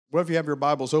Well, if you have your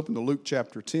Bibles open to Luke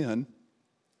chapter 10,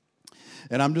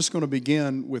 and I'm just going to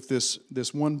begin with this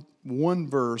one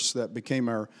verse that became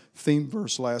our theme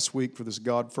verse last week for this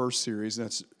God First series.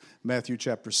 That's Matthew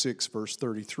chapter 6, verse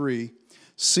 33.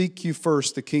 Seek you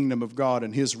first the kingdom of God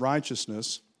and His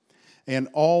righteousness, and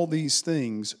all these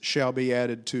things shall be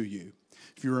added to you.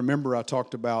 If you remember, I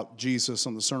talked about Jesus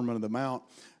on the Sermon on the Mount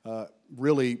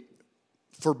really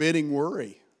forbidding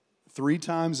worry. 3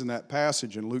 times in that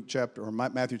passage in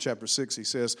Matthew chapter 6, he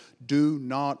says, do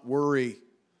not worry.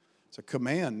 It's a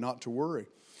command not to worry.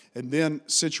 And then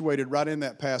situated right in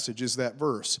that passage is that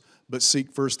verse, but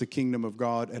seek first the kingdom of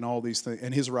God and all these things,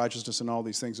 and His righteousness, and all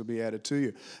these things will be added to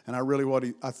you. And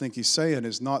I think he's saying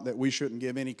is not that we shouldn't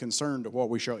give any concern to what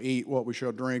we shall eat, what we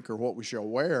shall drink, or what we shall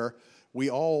wear. We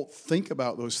all think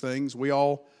about those things. We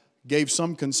all gave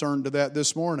some concern to that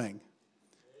this morning,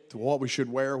 to what we should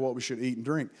wear, what we should eat and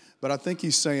drink. But I think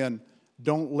he's saying,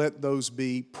 don't let those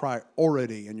be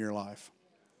priority in your life.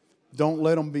 Don't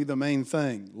let them be the main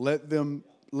thing. Let them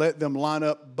line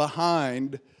up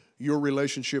behind your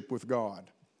relationship with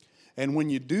God. And when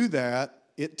you do that,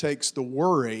 it takes the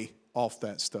worry off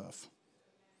that stuff.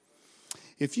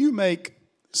 If you make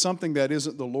something that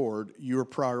isn't the Lord your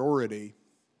priority,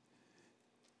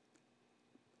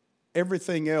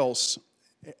 everything else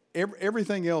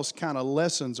kind of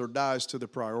lessens or dies to the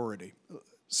priority.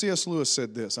 C.S. Lewis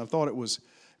said this. I thought it was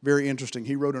very interesting.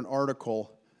 He wrote an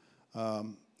article.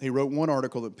 He wrote one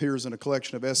article that appears in a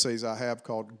collection of essays I have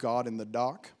called God in the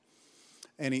Dock.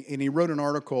 And he wrote an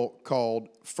article called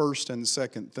First and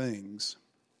Second Things.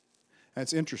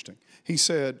 That's interesting. He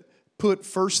said, put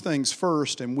first things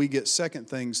first and we get second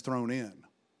things thrown in.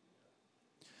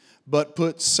 But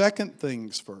put second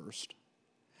things first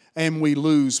and we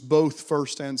lose both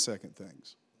first and second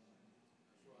things.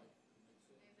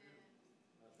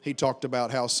 He talked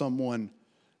about how someone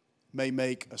may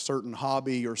make a certain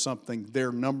hobby or something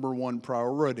their number one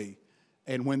priority.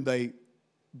 And when they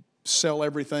sell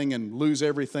everything and lose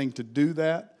everything to do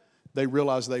that, they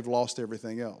realize they've lost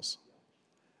everything else.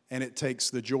 And it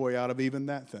takes the joy out of even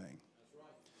that thing.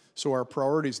 So our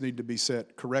priorities need to be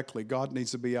set correctly. God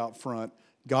needs to be out front.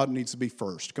 God needs to be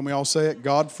first. Can we all say it?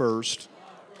 God first.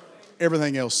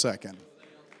 Everything else second.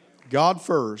 God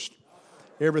first.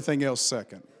 Everything else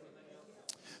second.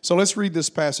 So let's read this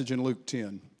passage in Luke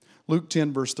 10. Luke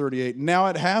 10, verse 38. Now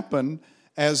it happened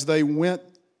as they went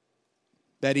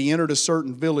that he entered a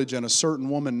certain village, and a certain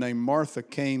woman named Martha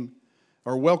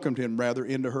welcomed him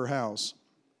into her house.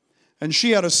 And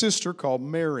she had a sister called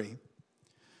Mary,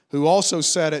 who also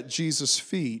sat at Jesus'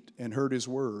 feet and heard his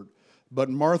word. But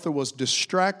Martha was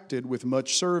distracted with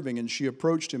much serving, and she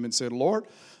approached him and said, Lord,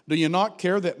 do you not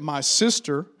care that my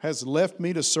sister has left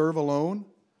me to serve alone?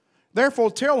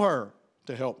 Therefore tell her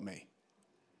to help me.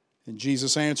 And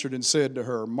Jesus answered and said to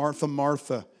her, Martha,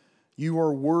 Martha, you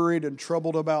are worried and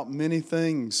troubled about many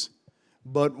things,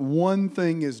 but one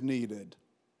thing is needed.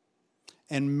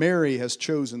 And Mary has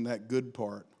chosen that good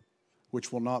part,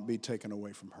 which will not be taken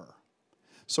away from her.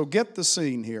 So get the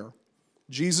scene here.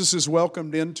 Jesus is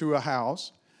welcomed into a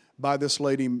house by this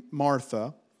lady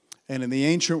Martha. And in the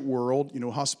ancient world,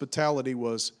 hospitality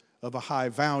was of a high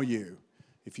value.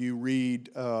 If you read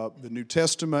the New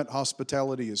Testament,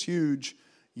 hospitality is huge.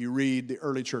 You read the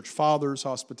early church fathers,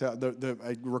 hospitality.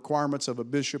 The requirements of a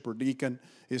bishop or deacon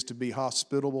is to be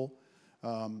hospitable.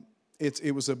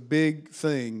 It was a big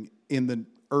thing in the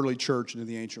early church and in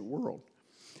the ancient world.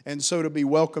 And so to be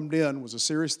welcomed in was a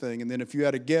serious thing. And then if you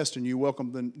had a guest and you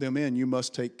welcomed them in, you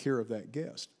must take care of that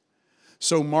guest.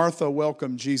 So Martha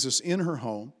welcomed Jesus in her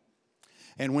home.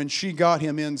 And when she got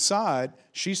him inside,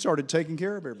 she started taking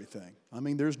care of everything. I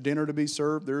mean, there's dinner to be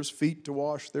served. There's feet to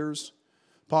wash. There's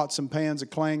pots and pans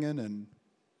a-clanging. And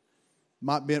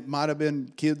might have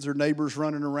been kids or neighbors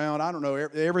running around. I don't know.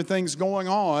 Everything's going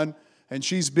on. And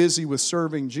she's busy with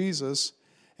serving Jesus.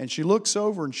 And she looks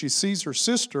over and she sees her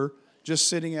sister just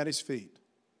sitting at his feet.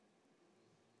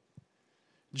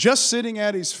 Just sitting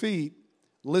at his feet,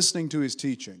 listening to his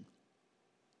teaching.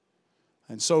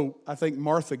 And so I think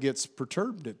Martha gets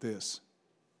perturbed at this.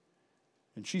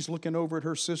 And she's looking over at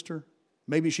her sister.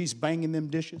 Maybe she's banging them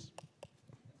dishes.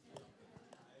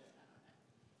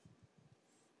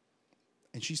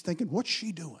 And she's thinking, what's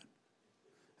she doing?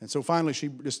 And so finally she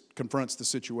just confronts the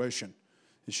situation.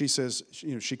 And she says,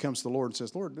 she comes to the Lord and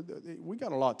says, Lord, we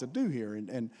got a lot to do here.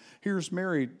 And here's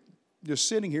Mary just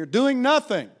sitting here doing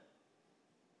nothing.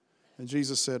 And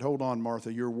Jesus said, hold on,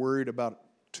 Martha, you're worried about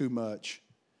too much.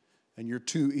 And you're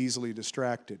too easily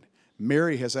distracted.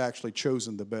 Mary has actually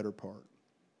chosen the better part.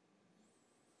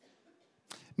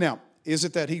 Now, is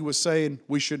it that he was saying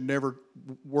we should never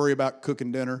worry about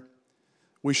cooking dinner?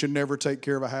 we should never take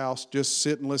care of a house, just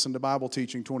sit and listen to Bible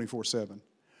teaching 24/7.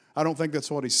 I don't think that's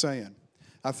what he's saying.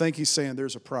 I think he's saying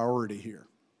there's a priority here.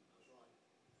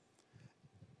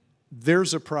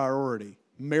 There's a priority.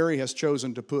 Mary has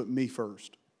chosen to put me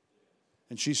first,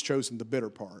 and she's chosen the bitter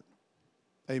part.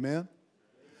 Amen?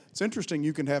 It's interesting,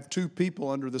 you can have two people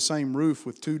under the same roof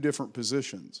with two different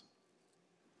positions.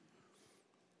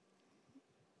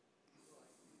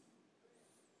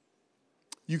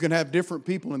 You can have different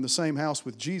people in the same house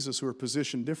with Jesus who are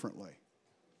positioned differently.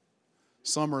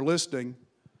 Some are listening,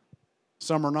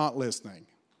 some are not listening.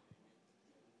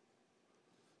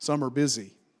 Some are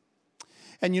busy.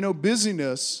 And you know,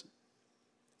 busyness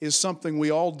is something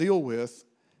we all deal with,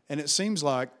 and it seems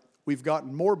like we've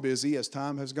gotten more busy as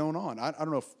time has gone on. I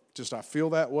don't know if just I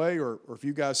feel that way or if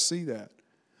you guys see that.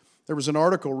 There was an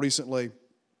article recently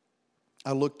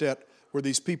I looked at where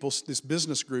these people, this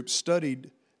business group,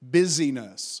 studied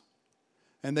busyness.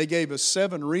 And they gave us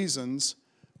 7 reasons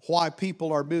why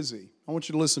people are busy. I want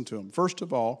you to listen to them. First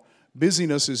of all,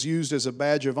 busyness is used as a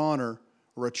badge of honor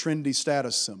or a trendy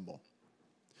status symbol.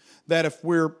 That if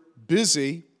we're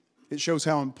busy, it shows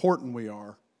how important we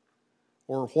are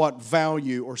or what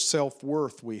value or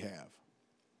self-worth we have.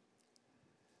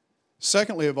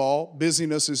 Secondly of all,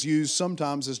 busyness is used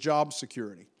sometimes as job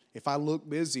security. If I look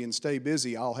busy and stay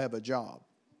busy, I'll have a job.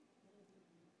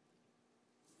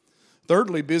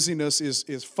 Thirdly, busyness is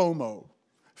FOMO,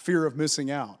 fear of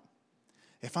missing out.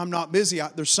 If I'm not busy,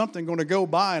 there's something going to go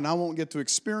by and I won't get to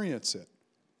experience it.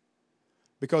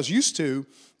 Because used to,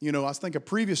 I think a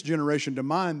previous generation to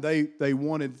mine, they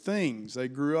wanted things. They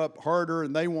grew up harder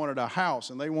and they wanted a house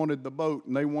and they wanted the boat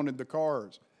and they wanted the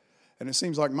cars. And it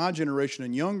seems like my generation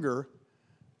and younger,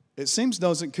 it seems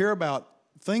doesn't care about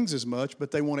things as much, but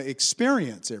they want to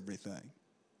experience everything.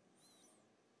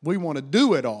 We want to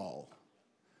do it all.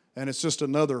 And it's just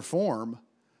another form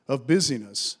of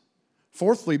busyness.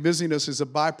 Fourthly, busyness is a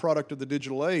byproduct of the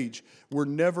digital age. We're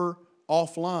never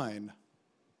offline.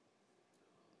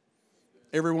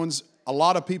 A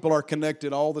lot of people are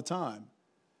connected all the time.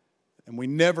 And we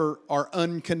never are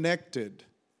unconnected.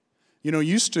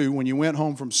 Used to, when you went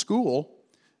home from school,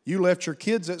 you left your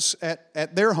kids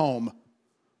at their home,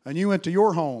 and you went to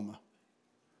your home.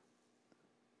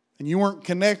 And you weren't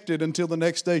connected until the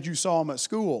next day you saw them at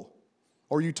school.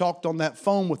 Or you talked on that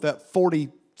phone with that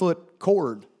 40-foot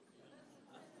cord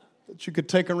that you could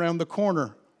take around the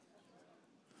corner.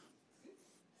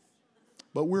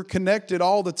 But we're connected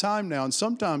all the time now, and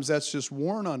sometimes that's just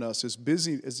worn on us. It's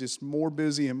just more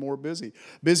busy and more busy.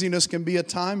 Busyness can be a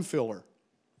time filler.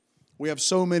 We have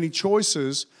so many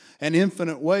choices and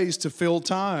infinite ways to fill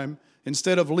time.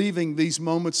 Instead of leaving these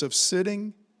moments of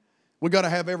sitting, we got to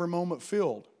have every moment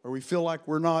filled, or we feel like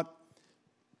we're not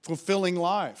fulfilling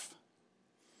life.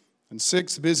 And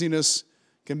sixth, busyness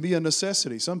can be a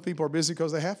necessity. Some people are busy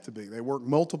because they have to be. They work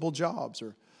multiple jobs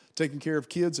or taking care of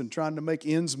kids and trying to make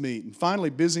ends meet. And finally,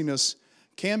 busyness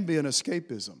can be an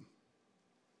escapism.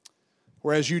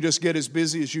 Whereas you just get as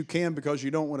busy as you can because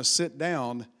you don't want to sit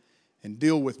down and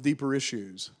deal with deeper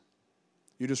issues.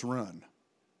 You just run.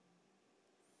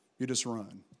 You just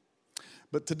run.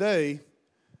 But today,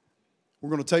 we're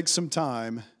going to take some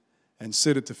time and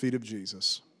sit at the feet of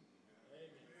Jesus.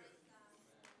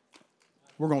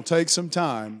 We're going to take some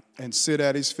time and sit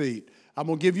at His feet. I'm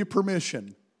going to give you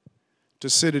permission to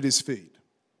sit at His feet.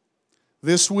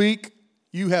 This week,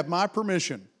 you have my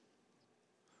permission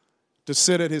to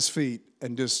sit at His feet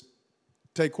and just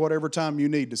take whatever time you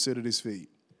need to sit at His feet.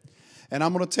 And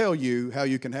I'm going to tell you how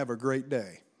you can have a great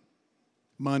day.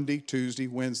 Monday, Tuesday,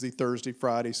 Wednesday, Thursday,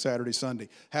 Friday, Saturday, Sunday.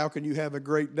 How can you have a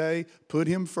great day? Put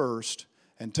Him first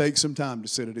and take some time to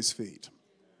sit at His feet.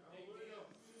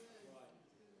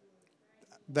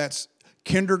 That's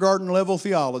kindergarten level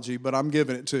theology, but I'm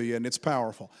giving it to you, and it's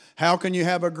powerful. How can you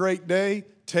have a great day?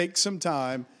 Take some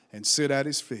time and sit at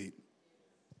His feet.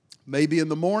 Maybe in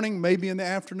the morning, maybe in the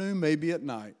afternoon, maybe at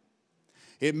night.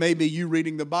 It may be you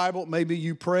reading the Bible, it may be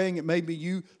you praying, it may be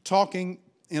you talking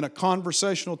in a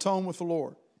conversational tone with the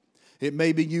Lord. It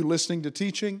may be you listening to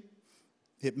teaching.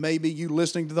 It may be you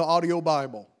listening to the audio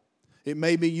Bible. It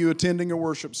may be you attending a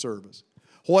worship service.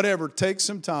 Whatever, take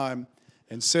some time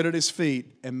and sit at His feet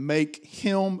and make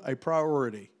Him a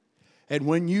priority. And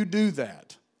when you do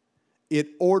that, it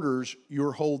orders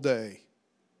your whole day.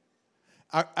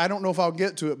 I don't know if I'll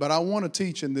get to it, but I want to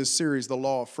teach in this series the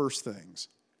law of first things.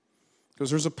 Because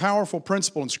there's a powerful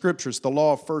principle in Scriptures, the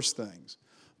law of first things.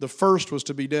 The first was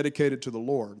to be dedicated to the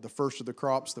Lord. The first of the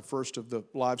crops, the first of the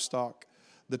livestock.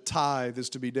 The tithe is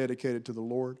to be dedicated to the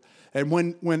Lord. And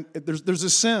when there's a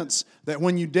sense that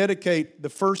when you dedicate the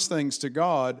first things to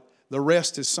God, the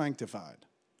rest is sanctified.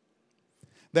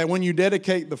 That when you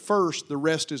dedicate the first, the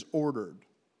rest is ordered.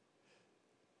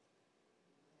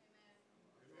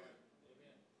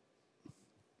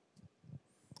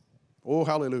 Oh,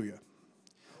 hallelujah.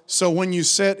 So when you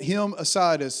set Him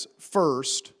aside as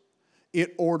first,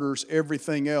 it orders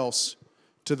everything else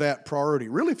to that priority.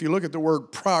 Really, if you look at the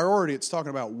word priority, it's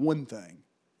talking about one thing.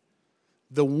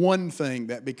 The one thing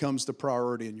that becomes the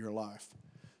priority in your life.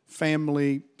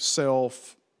 Family,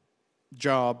 self,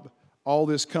 job, all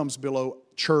this comes below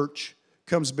church,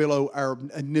 comes below our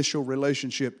initial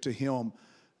relationship to Him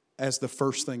as the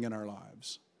first thing in our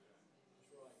lives.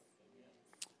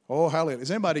 Oh, hallelujah.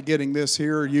 Is anybody getting this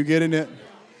here? Are you getting it?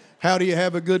 How do you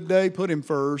have a good day? Put Him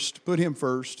first. Put Him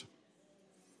first.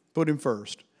 Put Him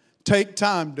first. Take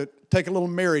a little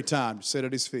Mary time to sit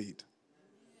at His feet.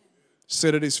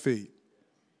 Sit at His feet.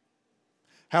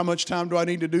 How much time do I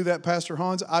need to do that, Pastor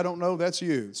Hans? I don't know. That's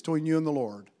you. It's between you and the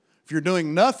Lord. If you're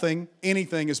doing nothing,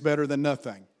 anything is better than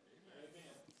nothing.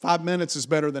 5 minutes is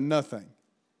better than nothing.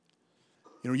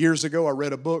 You know, years ago I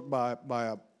read a book by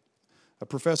a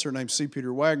professor named C.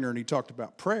 Peter Wagner, and he talked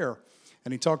about prayer.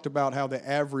 And he talked about how the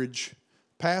average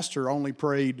pastor only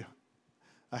prayed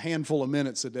a handful of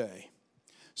minutes a day.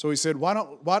 So he said,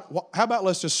 how about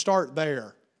let's just start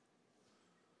there?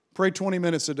 Pray 20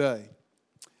 minutes a day.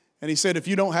 And he said, if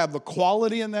you don't have the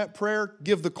quality in that prayer,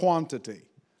 give the quantity.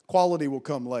 Quality will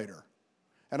come later.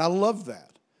 And I love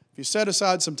that. If you set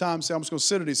aside some time, say, I'm just going to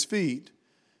sit at His feet.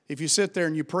 If you sit there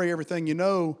and you pray everything you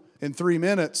know in 3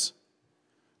 minutes,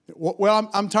 well,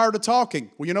 I'm tired of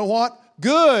talking. Well, you know what?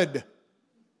 Good.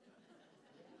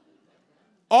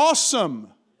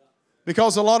 Awesome.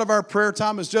 Because a lot of our prayer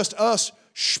time is just us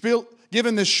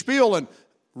giving this spiel and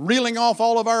reeling off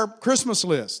all of our Christmas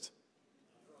list.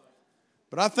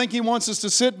 But I think He wants us to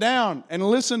sit down and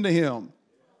listen to Him.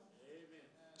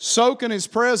 Soak in His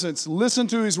presence. Listen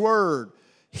to His Word.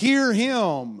 Hear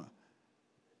Him.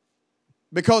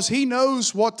 Because He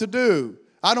knows what to do.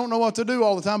 I don't know what to do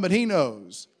all the time, but He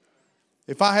knows.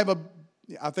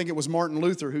 I think it was Martin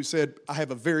Luther who said, I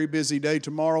have a very busy day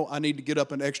tomorrow. I need to get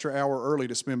up an extra hour early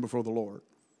to spend before the Lord.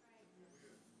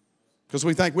 Because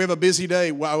we think we have a busy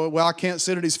day. Well, I can't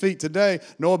sit at His feet today.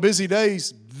 No, a busy day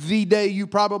is the day you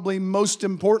probably most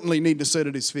importantly need to sit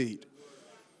at His feet.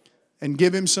 And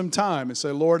give Him some time and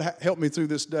say, Lord, help me through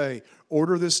this day.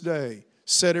 Order this day.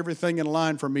 Set everything in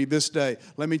line for me this day.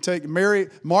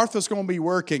 Martha's going to be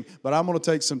working, but I'm going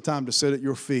to take some time to sit at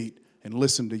Your feet and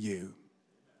listen to You.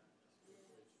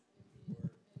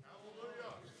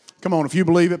 Come on, if you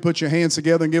believe it, put your hands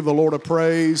together and give the Lord a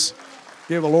praise.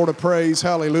 Give the Lord a praise.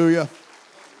 Hallelujah.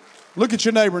 Look at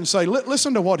your neighbor and say,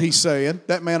 listen to what he's saying,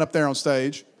 that man up there on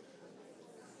stage.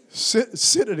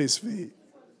 Sit at His feet.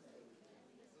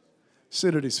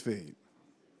 Sit at His feet.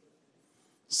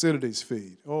 Sit at His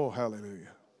feet. Oh,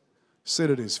 hallelujah.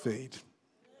 Sit at His feet.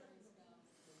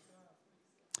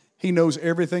 He knows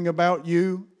everything about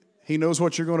you. He knows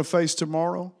what you're going to face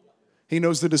tomorrow. He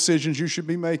knows the decisions you should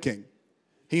be making.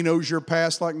 He knows your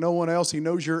past like no one else. He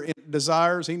knows your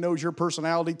desires. He knows your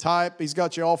personality type. He's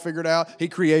got you all figured out. He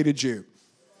created you.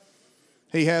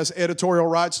 He has editorial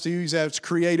rights to you. He has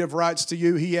creative rights to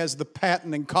you. He has the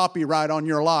patent and copyright on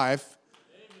your life.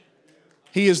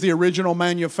 He is the original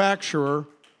manufacturer,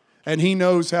 and He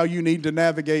knows how you need to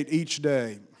navigate each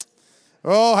day.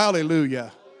 Oh,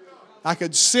 hallelujah. I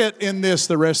could sit in this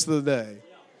the rest of the day.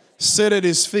 Sit at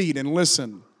His feet and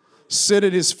listen. Sit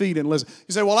at His feet and listen.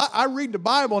 You say, well, I read the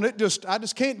Bible and I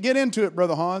just can't get into it,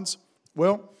 Brother Hans.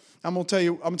 Well, I'm going to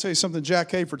tell you something Jack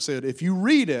Hayford said. If you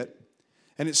read it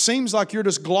and it seems like you're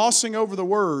just glossing over the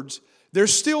words,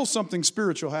 there's still something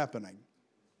spiritual happening.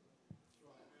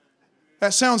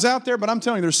 That sounds out there, but I'm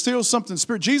telling you, there's still something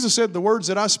spiritual. Jesus said the words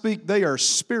that I speak, they are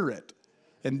spirit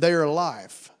and they are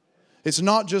life. It's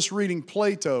not just reading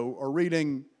Plato or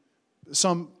reading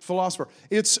some philosopher.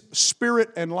 It's spirit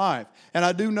and life. And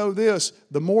I do know this,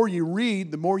 the more you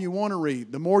read, the more you want to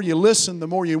read. The more you listen, the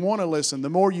more you want to listen. The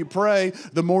more you pray,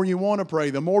 the more you want to pray.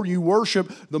 The more you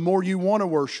worship, the more you want to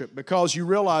worship. Because you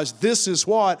realize this is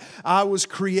what I was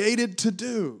created to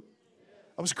do.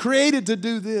 I was created to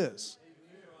do this.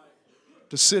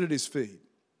 To sit at His feet.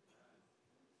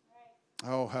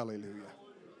 Oh, hallelujah.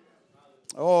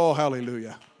 Oh,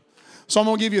 hallelujah. So I'm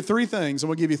going to give you 3 things. I'm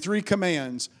going to give you 3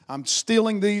 commands. I'm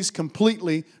stealing these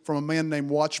completely from a man named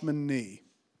Watchman Nee.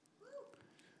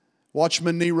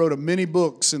 Watchman Nee wrote many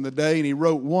books in the day, and he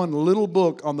wrote one little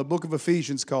book on the book of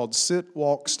Ephesians called Sit,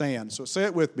 Walk, Stand. So say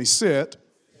it with me. Sit,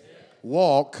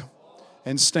 walk,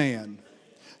 and stand.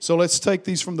 So let's take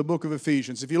these from the book of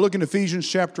Ephesians. If you look in Ephesians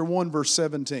chapter 1, verse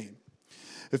 17.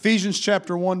 Ephesians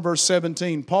chapter 1, verse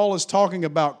 17. Paul is talking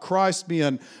about Christ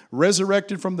being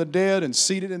resurrected from the dead and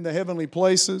seated in the heavenly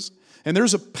places. And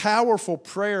there's a powerful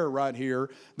prayer right here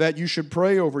that you should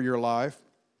pray over your life.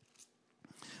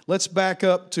 Let's back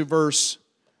up to verse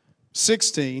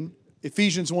 16,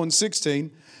 Ephesians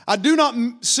 1:16. I do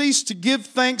not cease to give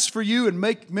thanks for you and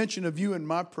make mention of you in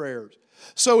my prayers.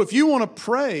 So if you want to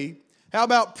pray, how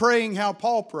about praying how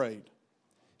Paul prayed?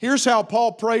 Here's how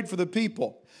Paul prayed for the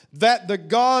people. That the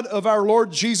God of our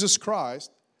Lord Jesus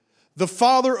Christ, the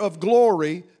Father of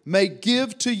glory, may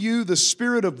give to you the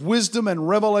spirit of wisdom and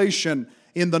revelation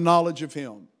in the knowledge of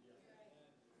Him.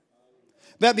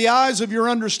 That the eyes of your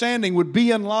understanding would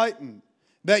be enlightened,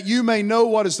 that you may know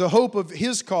what is the hope of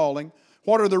His calling,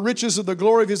 what are the riches of the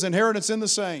glory of His inheritance in the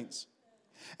saints,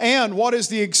 and what is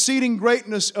the exceeding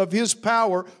greatness of His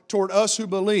power toward us who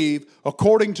believe,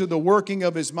 according to the working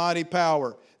of His mighty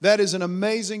power. That is an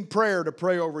amazing prayer to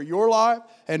pray over your life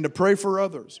and to pray for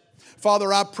others.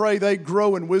 Father, I pray they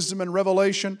grow in wisdom and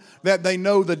revelation, that they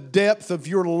know the depth of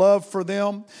your love for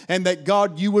them, and that,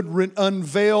 God, you would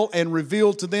unveil and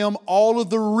reveal to them all of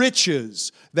the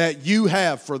riches that you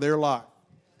have for their life.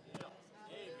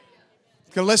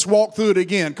 Okay, let's walk through it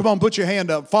again. Come on, put your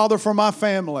hand up. Father, for my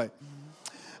family,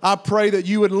 I pray that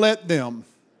you would let them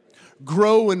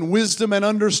grow in wisdom and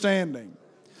understanding,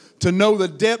 to know the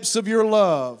depths of your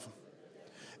love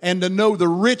and to know the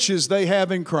riches they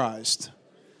have in Christ.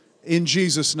 In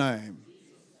Jesus' name.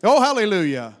 Oh,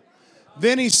 hallelujah.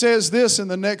 Then he says this in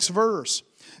the next verse.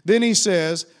 Then he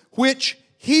says, which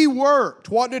he worked.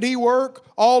 What did he work?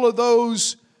 All of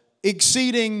those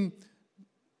exceeding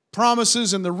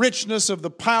promises and the richness of the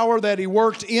power that he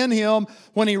worked in him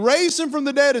when he raised him from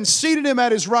the dead and seated him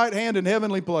at his right hand in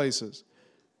heavenly places.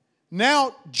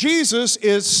 Now, Jesus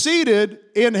is seated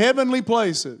in heavenly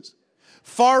places,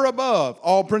 far above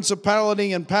all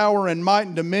principality and power and might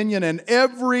and dominion and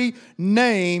every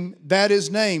name that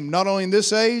is named, not only in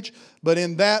this age, but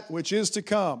in that which is to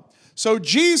come. So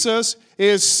Jesus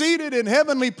is seated in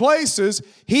heavenly places.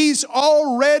 He's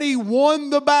already won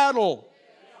the battle.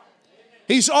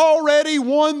 He's already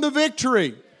won the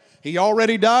victory. He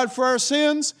already died for our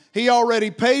sins. He already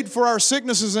paid for our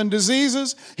sicknesses and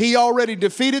diseases. He already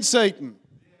defeated Satan.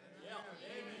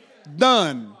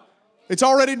 Done. It's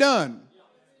already done.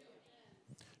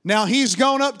 Now He's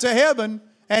gone up to heaven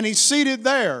and He's seated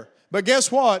there. But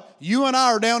guess what? You and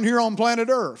I are down here on planet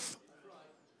Earth.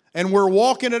 And we're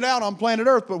walking it out on planet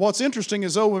Earth. But what's interesting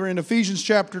is over in Ephesians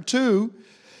chapter 2,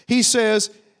 he says,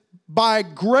 by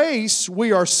grace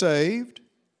we are saved.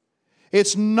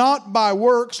 It's not by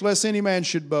works, lest any man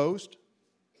should boast.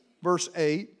 Verse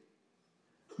 8.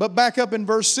 But back up in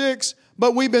verse 6.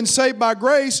 But we've been saved by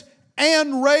grace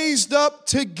and raised up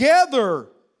together.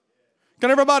 Can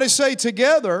everybody say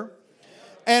together?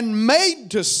 And made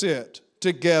to sit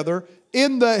together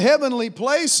in the heavenly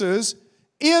places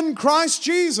in Christ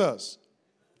Jesus.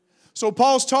 So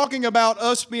Paul's talking about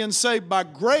us being saved by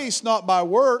grace, not by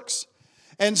works.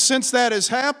 And since that has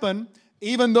happened,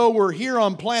 even though we're here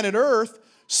on planet Earth,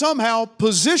 somehow,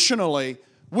 positionally,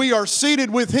 we are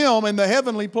seated with Him in the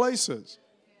heavenly places.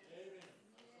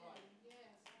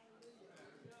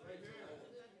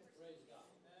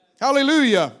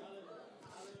 Hallelujah.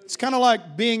 It's kind of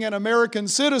like being an American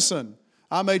citizen.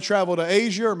 I may travel to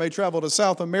Asia or may travel to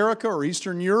South America or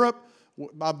Eastern Europe.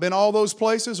 I've been all those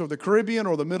places, or the Caribbean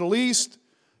or the Middle East.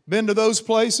 Been to those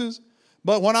places.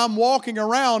 But when I'm walking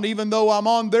around, even though I'm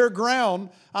on their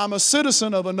ground, I'm a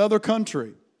citizen of another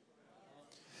country.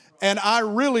 And I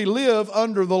really live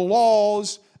under the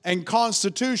laws and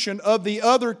constitution of the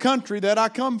other country that I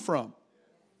come from.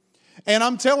 And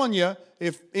I'm telling you,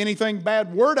 if anything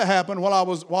bad were to happen while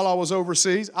I was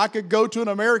overseas, I could go to an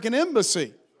American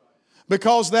embassy,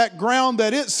 because that ground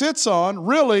that it sits on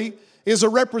really is a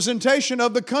representation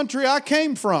of the country I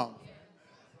came from.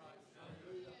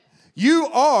 You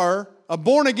are a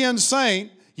born-again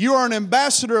saint. You are an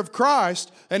ambassador of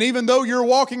Christ. And even though you're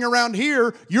walking around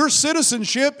here, your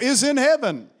citizenship is in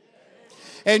heaven.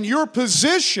 And your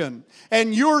position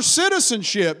and your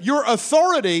citizenship, your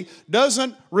authority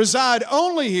doesn't reside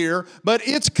only here, but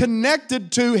it's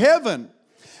connected to heaven.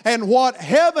 And what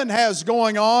heaven has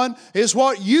going on is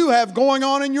what you have going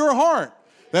on in your heart.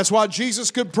 That's why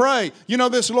Jesus could pray. You know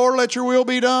this, Lord, let your will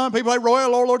be done. People like, Roy,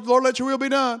 Lord, let your will be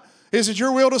done. Is it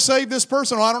your will to save this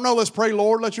person? Oh, I don't know. Let's pray,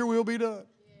 Lord, let your will be done.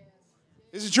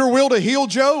 Is it your will to heal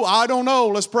Joe? I don't know.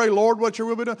 Let's pray, Lord, let your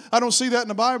will be done. I don't see that in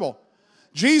the Bible.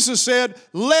 Jesus said,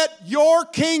 let your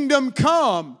kingdom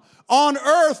come on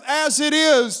earth as it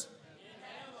is.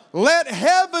 Let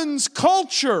heaven's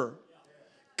culture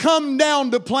come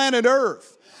down to planet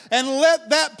earth. And let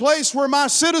that place where my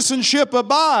citizenship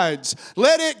abides,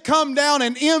 let it come down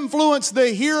and influence the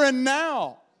here and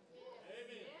now.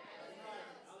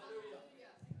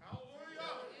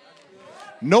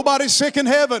 Nobody sick in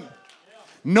heaven.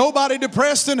 Nobody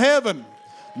depressed in heaven.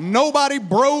 Nobody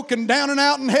broke and down and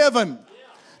out in heaven.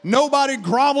 Nobody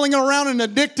groveling around and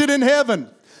addicted in heaven.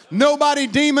 Nobody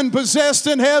demon possessed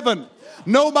in heaven.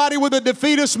 Nobody with a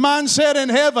defeatist mindset in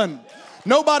heaven.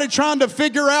 Nobody trying to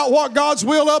figure out what God's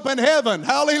will up in heaven.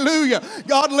 Hallelujah.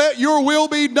 God, let your will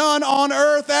be done on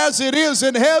earth as it is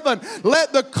in heaven.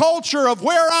 Let the culture of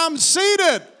where I'm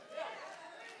seated.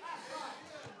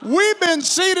 We've been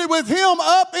seated with Him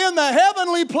up in the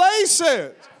heavenly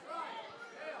places.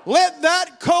 Let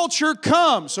that culture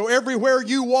come. So everywhere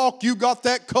you walk, you got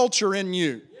that culture in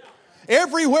you.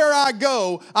 Everywhere I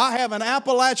go, I have an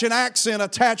Appalachian accent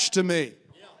attached to me.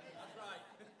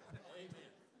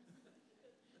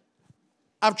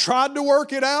 I've tried to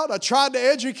work it out. I tried to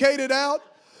educate it out.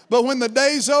 But when the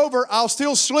day's over, I'll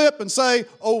still slip and say,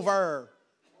 over.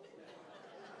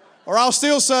 Or I'll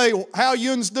still say, how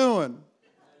yous doing?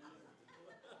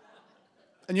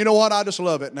 And you know what? I just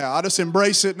love it now. I just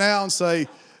embrace it now and say,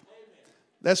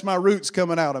 that's my roots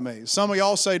coming out of me. Some of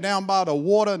y'all say down by the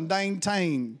water and dang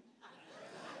tang.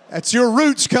 That's your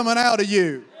roots coming out of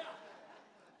you.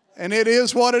 And it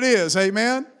is what it is.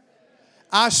 Amen?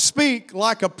 I speak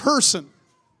like a person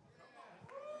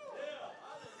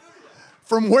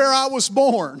from where I was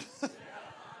born.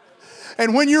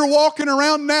 And when you're walking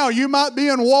around now, you might be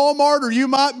in Walmart, or you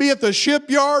might be at the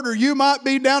shipyard, or you might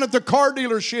be down at the car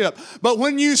dealership. But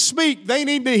when you speak, they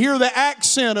need to hear the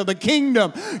accent of the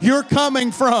kingdom you're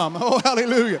coming from. Oh,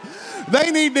 hallelujah.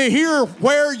 They need to hear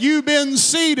where you've been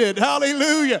seated.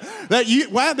 Hallelujah.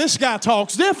 Wow, this guy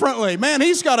talks differently. Man,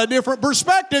 he's got a different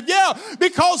perspective. Yeah,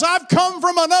 because I've come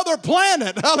from another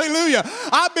planet. Hallelujah.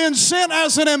 I've been sent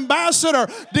as an ambassador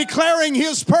declaring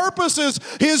His purposes,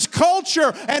 His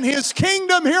culture, and His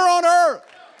kingdom here on earth.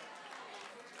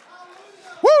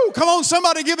 Woo! Come on,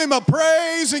 somebody give Him a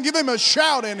praise and give Him a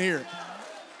shout in here.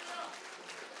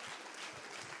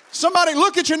 Somebody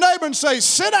look at your neighbor and say,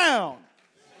 sit down.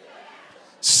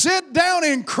 Sit down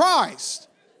in Christ.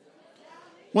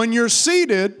 When you're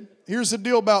seated, here's the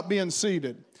deal about being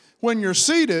seated. When you're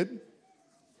seated,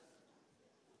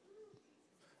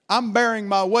 I'm bearing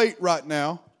my weight right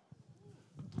now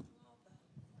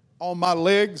on my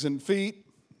legs and feet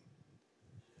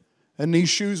and these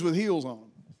shoes with heels on.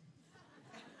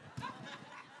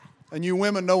 And you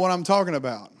women know what I'm talking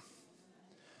about.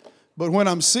 But when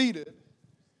I'm seated,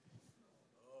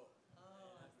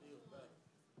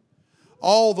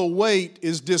 all the weight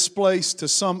is displaced to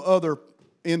some other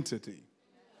entity.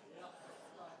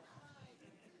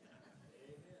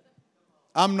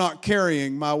 I'm not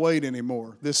carrying my weight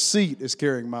anymore. This seat is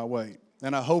carrying my weight,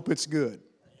 and I hope it's good.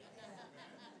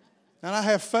 And I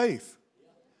have faith.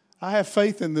 I have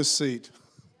faith in this seat,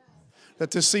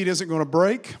 that this seat isn't going to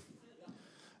break.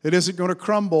 It isn't going to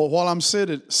crumble while I'm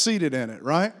seated in it,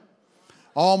 right?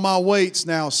 All my weight's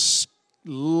now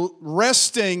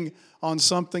resting on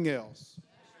something else.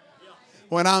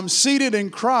 When I'm seated in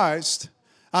Christ,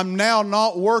 I'm now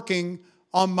not working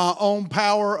on my own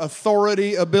power,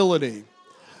 authority, ability.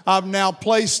 I've now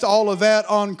placed all of that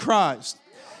on Christ.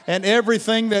 And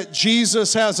everything that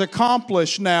Jesus has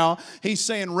accomplished now, He's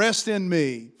saying, rest in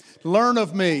me. Learn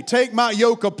of me. Take my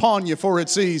yoke upon you, for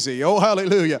it's easy. Oh,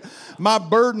 hallelujah. My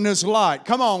burden is light.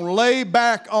 Come on, lay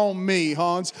back on me,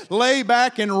 Hans. Lay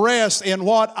back and rest in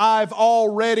what I've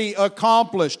already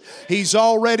accomplished. He's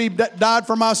already died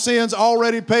for my sins,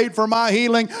 already paid for my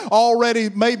healing, already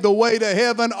made the way to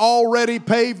heaven, already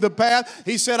paved the path.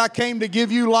 He said, I came to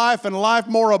give you life and life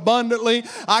more abundantly.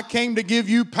 I came to give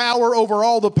you power over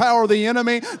all the power of the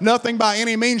enemy. Nothing by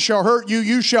any means shall hurt you.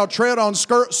 You shall tread on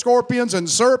scorpions and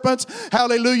serpents.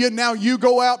 Hallelujah. Now you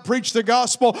go out, preach the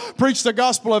gospel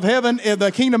of heaven.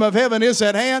 The kingdom of heaven is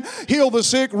at hand. Heal the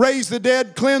sick, raise the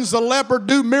dead, cleanse the leper,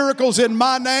 do miracles in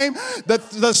my name.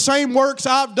 The same works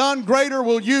I've done, greater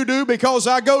will you do, because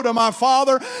I go to my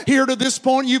Father. Here to this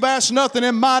point, you've asked nothing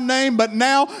in my name, but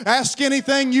now ask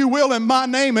anything you will in my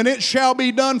name, and it shall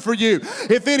be done for you.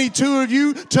 If any two of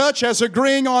you touch as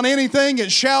agreeing on anything,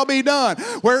 it shall be done.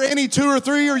 Where any two or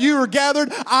three of you are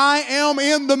gathered, I am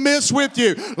in the midst with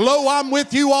you. Lo, I'm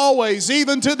with you always,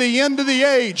 even to the end of the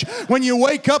age. When you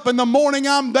wake up in the morning,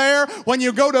 I'm there. When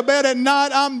you go to bed at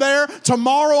night, I'm there.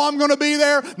 Tomorrow, I'm going to be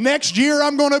there. Next year,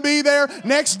 I'm going to be there.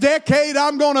 Next decade,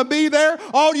 I'm going to be there.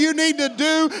 All you need to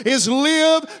do is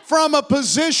live from a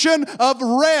position of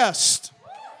rest.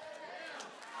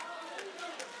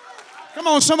 Come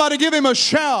on, somebody give Him a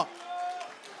shout.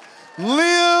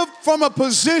 Live from a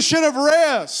position of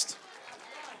rest.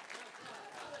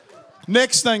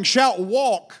 Next thing, shout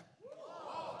walk.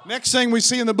 Next thing we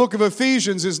see in the book of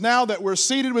Ephesians is now that we're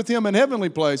seated with Him in heavenly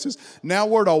places, now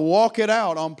we're to walk it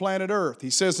out on planet Earth.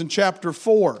 He says in chapter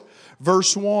 4,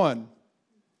 verse 1,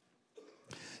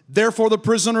 therefore the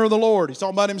prisoner of the Lord, he's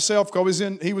talking about himself because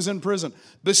he was in prison,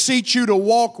 beseech you to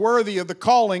walk worthy of the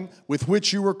calling with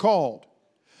which you were called.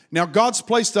 Now God's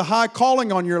placed a high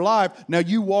calling on your life, now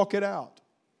you walk it out.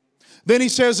 Then he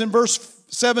says in verse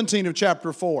 17 of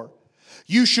chapter 4,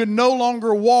 you should no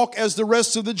longer walk as the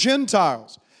rest of the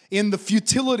Gentiles in the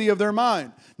futility of their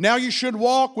mind. Now you should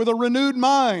walk with a renewed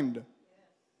mind.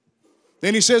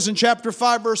 Then he says in chapter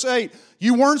 5, verse 8,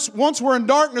 you once were in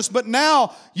darkness, but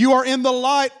now you are in the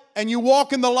light, and you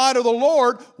walk in the light of the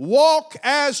Lord. Walk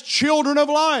as children of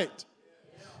light.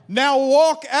 Now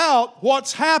walk out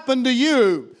what's happened to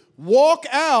you. Walk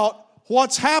out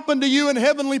what's happened to you in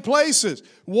heavenly places.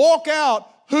 Walk out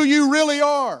who you really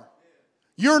are.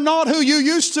 You're not who you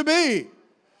used to be.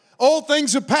 Old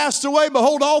things have passed away.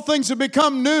 Behold, all things have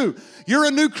become new. You're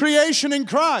a new creation in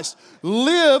Christ.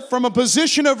 Live from a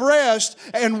position of rest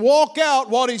and walk out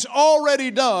what He's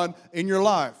already done in your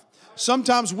life.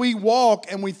 Sometimes we walk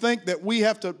and we think that we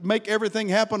have to make everything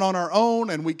happen on our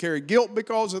own, and we carry guilt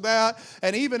because of that.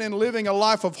 And even in living a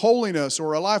life of holiness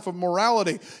or a life of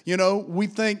morality, we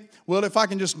think, well, if I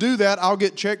can just do that, I'll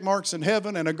get check marks in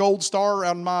heaven and a gold star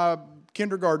on my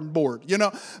kindergarten board,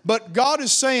 But God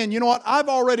is saying, you know what? I've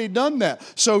already done that.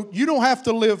 So you don't have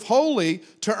to live holy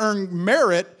to earn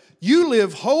merit. You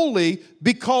live holy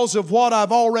because of what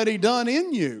I've already done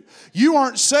in you. You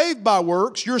aren't saved by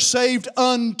works. You're saved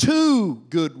unto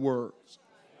good works.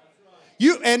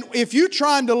 And if you're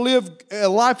trying to live a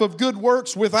life of good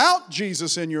works without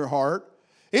Jesus in your heart,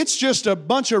 it's just a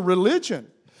bunch of religion.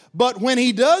 But when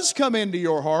He does come into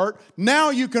your heart, now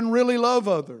you can really love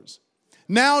others.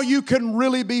 Now you can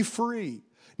really be free.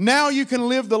 Now you can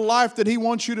live the life that He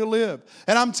wants you to live.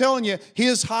 And I'm telling you,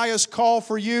 His highest call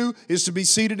for you is to be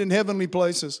seated in heavenly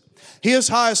places. His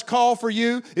highest call for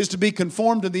you is to be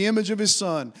conformed to the image of His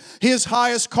Son. His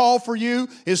highest call for you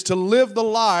is to live the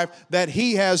life that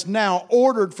He has now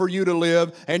ordered for you to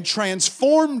live and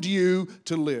transformed you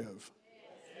to live.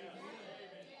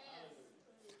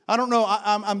 I don't know,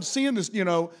 I'm seeing this,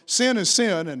 sin is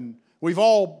sin, and we've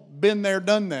all been there,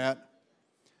 done that.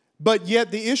 But yet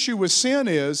the issue with sin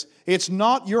is it's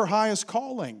not your highest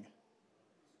calling.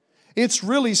 It's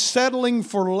really settling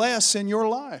for less in your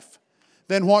life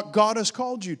than what God has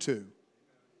called you to.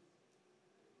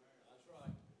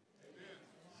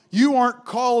 You aren't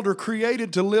called or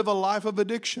created to live a life of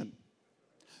addiction.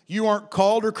 You aren't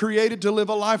called or created to live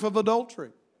a life of adultery.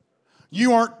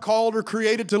 You aren't called or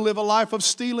created to live a life of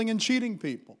stealing and cheating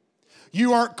people.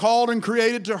 You aren't called and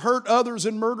created to hurt others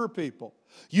and murder people.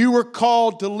 You were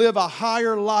called to live a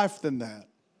higher life than that.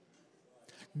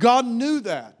 God knew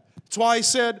that. That's why He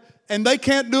said, and they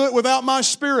can't do it without my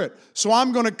Spirit. So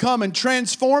I'm going to come and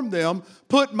transform them,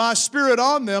 put my Spirit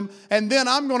on them, and then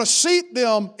I'm going to seat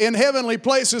them in heavenly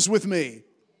places with me.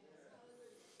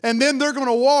 And then they're going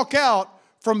to walk out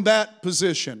from that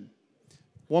position.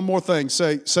 One more thing,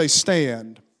 say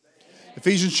stand.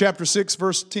 Ephesians chapter 6,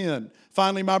 verse 10.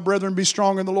 Finally, my brethren, be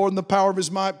strong in the Lord and the power of His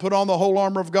might. Put on the whole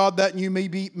armor of God, that you may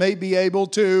be able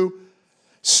to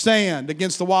stand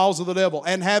against the wiles of the devil.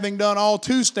 And having done all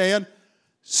to stand,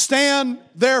 stand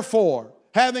therefore.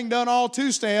 Having done all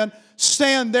to stand,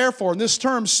 stand therefore. And this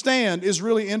term stand is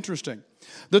really interesting.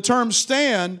 The term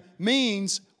stand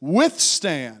means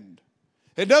withstand.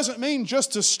 It doesn't mean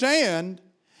just to stand.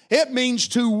 It means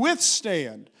to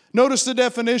withstand. Notice the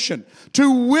definition.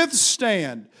 To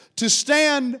withstand. To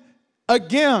stand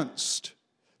against,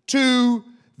 to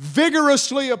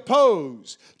vigorously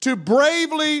oppose, to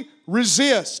bravely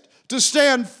resist, to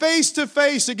stand face to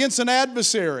face against an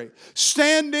adversary,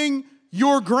 standing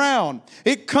your ground.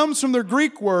 It comes from the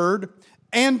Greek word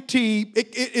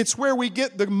it's where we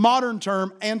get the modern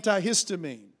term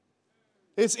antihistamine.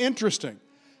 It's interesting.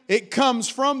 It comes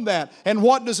from that. And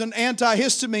what does an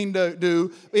antihistamine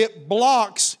do? It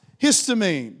blocks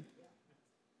histamine.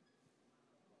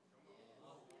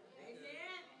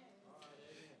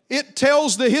 It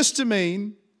tells the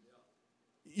histamine,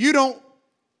 you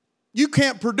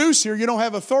can't produce here. You don't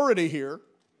have authority here.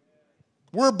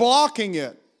 We're blocking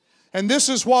it. And this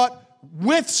is what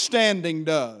withstanding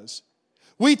does.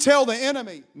 We tell the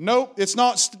enemy, nope, it's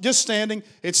not just standing.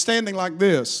 It's standing like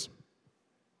this.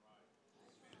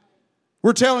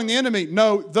 We're telling the enemy,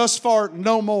 no, thus far,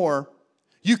 no more.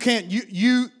 You can't,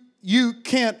 you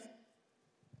can't,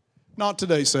 not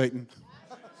today, Satan.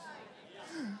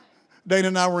 Dana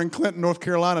and I were in Clinton, North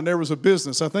Carolina, and there was a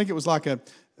business. I think it was like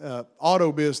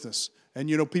auto business. And,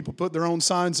 people put their own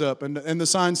signs up. And the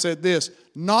sign said this: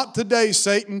 "Not today,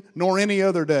 Satan, nor any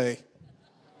other day."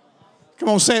 Come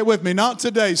on, say it with me. Not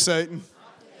today, Satan,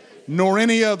 nor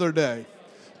any other day.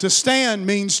 To stand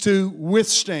means to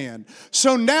withstand.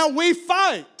 So now we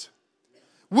fight.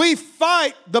 We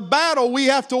fight the battle we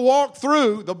have to walk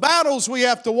through, the battles we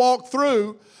have to walk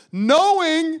through,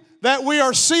 knowing that we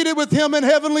are seated with Him in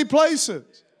heavenly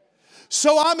places.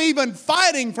 So I'm even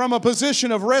fighting from a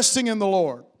position of resting in the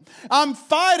Lord. I'm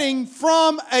fighting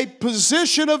from a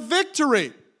position of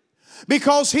victory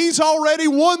because He's already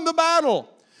won the battle.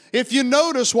 If you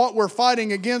notice what we're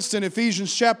fighting against in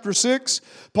Ephesians chapter 6,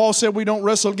 Paul said we don't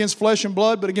wrestle against flesh and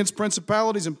blood, but against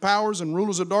principalities and powers and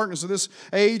rulers of darkness of this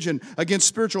age and against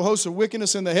spiritual hosts of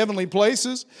wickedness in the heavenly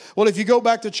places. Well, if you go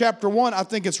back to chapter 1, I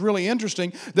think it's really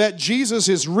interesting that Jesus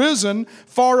is risen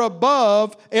far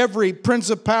above every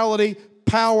principality,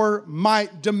 power,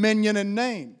 might, dominion, and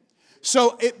name.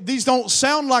 So these don't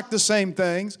sound like the same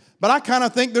things, but I kind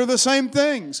of think they're the same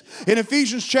things. In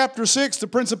Ephesians chapter 6, the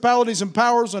principalities and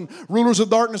powers and rulers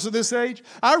of darkness of this age,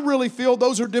 I really feel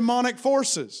those are demonic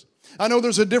forces. I know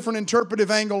there's a different interpretive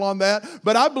angle on that,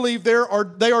 but I believe they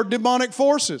are demonic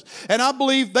forces. And I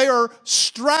believe they are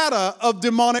strata of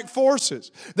demonic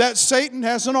forces. That Satan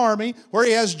has an army where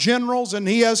he has generals and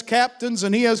he has captains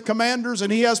and he has commanders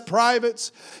and he has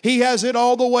privates. He has it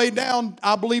all the way down.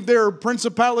 I believe there are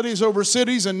principalities over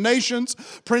cities and nations,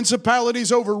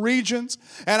 principalities over regions.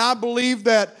 And I believe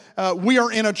that we are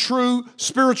in a true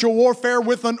spiritual warfare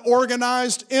with an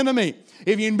organized enemy.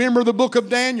 If you remember the book of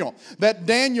Daniel, that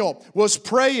Daniel was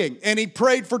praying and he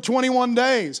prayed for 21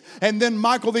 days. And then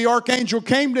Michael the archangel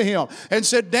came to him and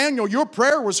said, "Daniel, your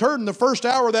prayer was heard in the first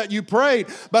hour that you prayed,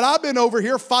 but I've been over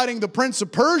here fighting the prince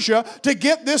of Persia to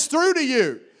get this through to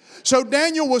you." So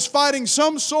Daniel was fighting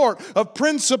some sort of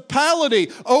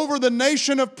principality over the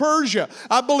nation of Persia.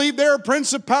 I believe there are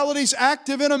principalities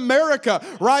active in America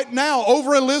right now,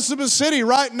 over Elizabeth City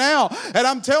right now. And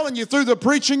I'm telling you, through the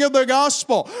preaching of the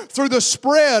gospel, through the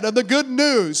spread of the good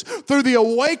news, through the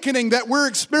awakening that we're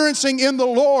experiencing in the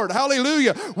Lord,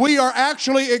 hallelujah, we are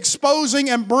actually exposing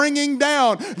and bringing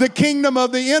down the kingdom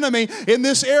of the enemy in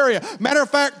this area. Matter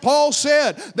of fact, Paul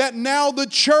said that now the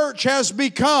church has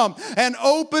become an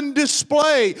open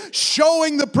display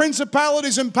showing the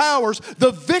principalities and powers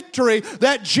the victory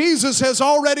that Jesus has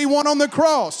already won on the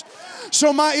cross.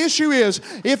 So my issue is,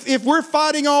 if we're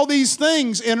fighting all these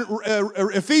things in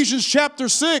Ephesians chapter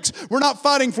 6, we're not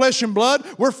fighting flesh and blood.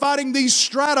 We're fighting these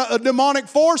strata of demonic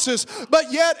forces.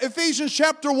 But yet Ephesians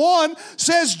chapter 1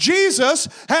 says Jesus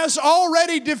has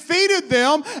already defeated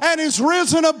them and is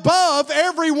risen above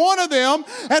every one of them.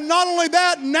 And not only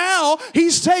that, now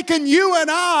He's taken you and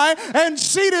I and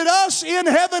seated us in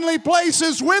heavenly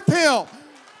places with Him.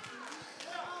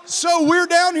 So we're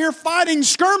down here fighting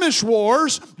skirmish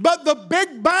wars, but the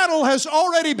big battle has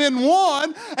already been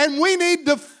won, and we need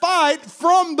to fight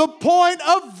from the point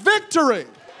of victory.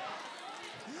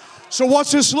 So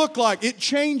what's this look like? It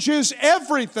changes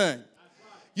everything.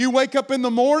 You wake up in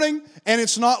the morning and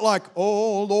it's not like,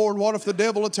 "Oh, Lord, what if the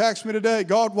devil attacks me today?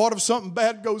 God, what if something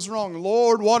bad goes wrong?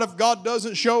 Lord, what if God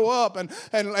doesn't show up? And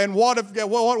what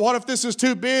if this is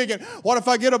too big? And what if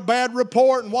I get a bad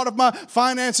report? And what if my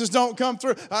finances don't come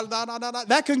through?"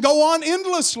 That can go on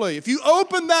endlessly. If you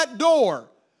open that door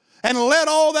and let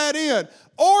all that in,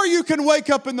 or you can wake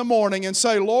up in the morning and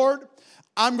say, "Lord,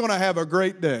 I'm going to have a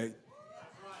great day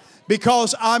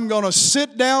because I'm going to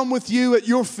sit down with you at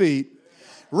your feet.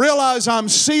 Realize I'm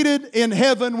seated in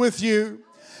heaven with you.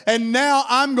 And now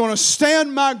I'm going to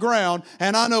stand my ground.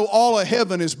 And I know all of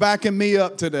heaven is backing me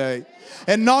up today.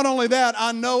 And not only that,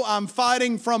 I know I'm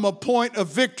fighting from a point of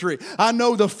victory. I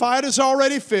know the fight is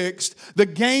already fixed. The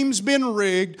game's been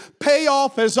rigged.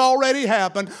 Payoff has already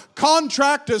happened.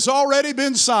 Contract has already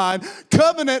been signed.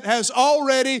 Covenant has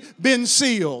already been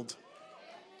sealed.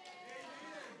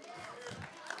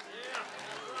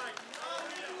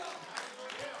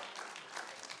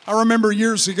 I remember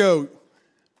years ago,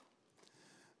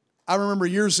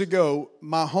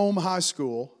 my home high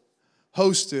school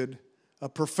hosted a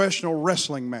professional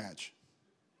wrestling match.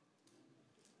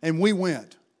 And we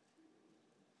went.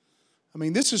 I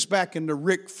mean, this is back in the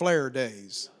Ric Flair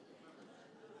days.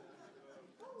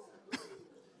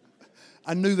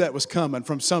 I knew that was coming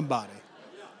from somebody.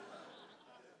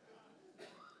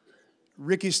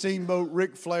 Ricky Steamboat,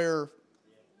 Ric Flair,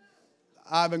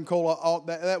 Ivan Koloff,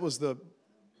 that was the...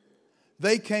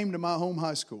 They came to my home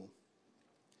high school.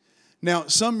 Now,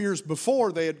 some years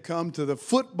before, they had come to the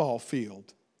football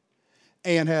field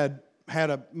and had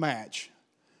a match.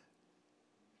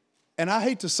 And I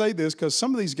hate to say this because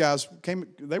some of these guys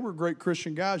they were great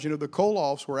Christian guys. You know, the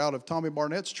Koloffs were out of Tommy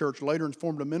Barnett's church, later and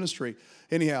formed a ministry.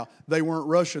 Anyhow, they weren't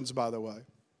Russians, by the way.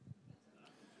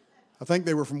 I think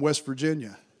they were from West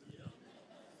Virginia.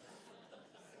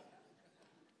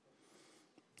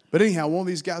 But anyhow, one of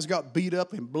these guys got beat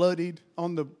up and bloodied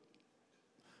in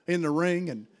the ring,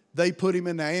 and they put him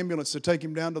in the ambulance to take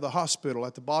him down to the hospital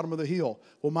at the bottom of the hill.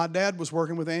 Well, my dad was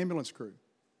working with the ambulance crew.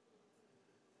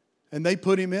 And they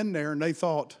put him in there, and they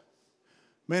thought,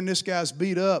 man, this guy's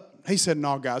beat up. He said,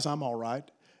 no, guys, I'm all right.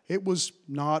 It was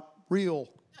not real.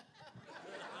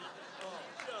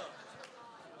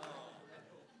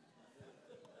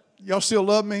 Y'all still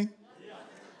love me?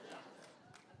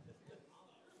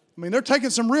 I mean, they're taking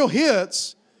some real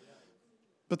hits,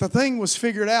 but the thing was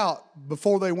figured out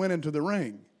before they went into the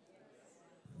ring.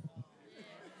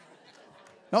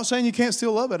 Not saying you can't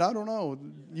still love it. I don't know.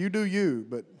 You do you.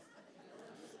 But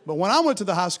when I went to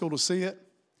the high school to see it,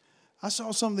 I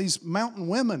saw some of these mountain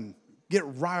women get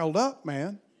riled up,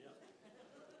 man.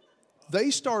 They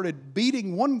started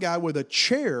beating one guy with a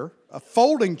chair, a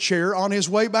folding chair, on his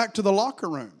way back to the locker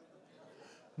room.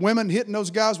 Women hitting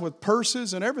those guys with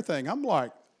purses and everything. I'm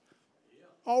like,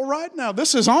 all right now,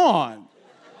 this is on.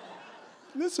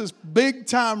 This is big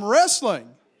time wrestling.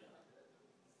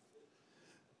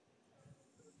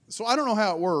 So I don't know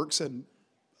how it works, and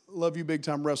love you big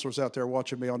time wrestlers out there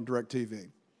watching me on DirecTV.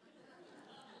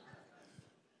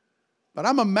 But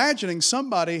I'm imagining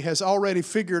somebody has already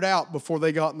figured out before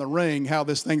they got in the ring how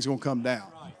this thing's going to come down.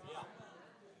 Right, yeah.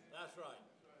 That's right.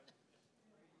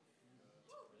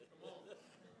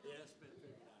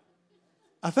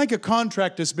 I think a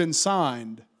contract has been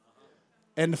signed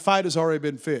and the fight has already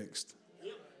been fixed.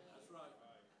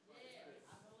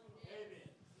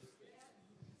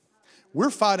 We're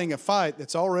fighting a fight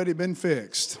that's already been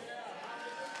fixed.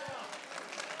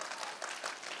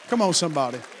 Come on,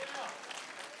 somebody.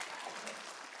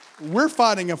 We're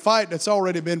fighting a fight that's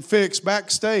already been fixed.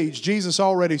 Backstage, Jesus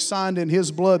already signed in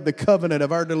His blood the covenant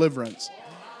of our deliverance.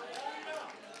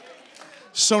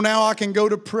 So now I can go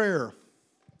to prayer.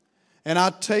 And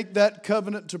I take that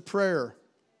covenant to prayer.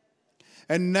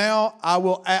 And now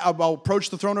I'll approach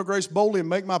the throne of grace boldly and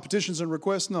make my petitions and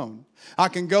requests known. I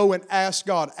can go and ask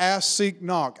God. Ask, seek,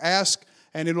 knock. Ask,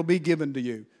 and it'll be given to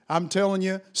you. I'm telling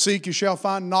you, seek, you shall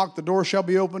find. Knock, the door shall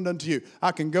be opened unto you.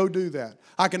 I can go do that.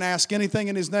 I can ask anything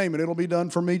in His name, and it'll be done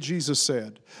for me, Jesus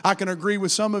said. I can agree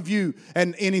with some of you,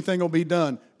 and anything will be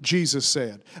done, Jesus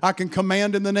said. I can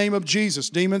command in the name of Jesus.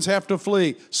 Demons have to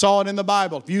flee. Saw it in the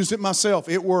Bible. Used it myself.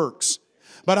 It works.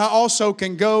 But I also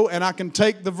can go and I can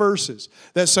take the verses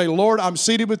that say, Lord, I'm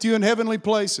seated with you in heavenly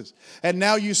places. And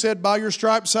now you said, by your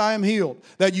stripes I am healed.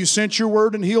 That you sent your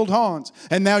word and healed Hans.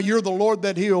 And now you're the Lord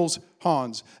that heals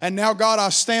Hans. And now, God, I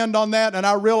stand on that and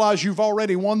I realize you've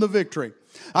already won the victory.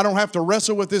 I don't have to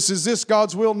wrestle with this. Is this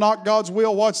God's will, not God's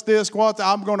will? What's this?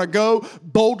 I'm going to go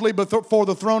boldly before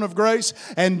the throne of grace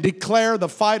and declare the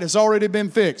fight has already been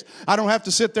fixed. I don't have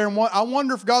to sit there and I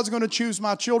wonder if God's going to choose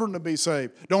my children to be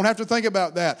saved. Don't have to think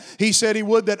about that. He said He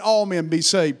would that all men be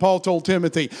saved, Paul told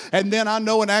Timothy. And then I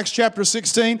know in Acts chapter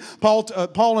 16,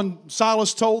 Paul and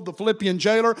Silas told the Philippian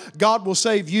jailer, God will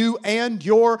save you and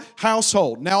your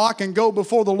household. Now I can go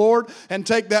before the Lord and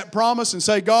take that promise and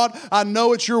say, God, I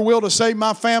know it's your will to save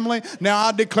my family. Now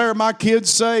I declare my kids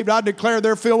saved. I declare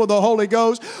they're filled with the Holy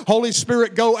Ghost. Holy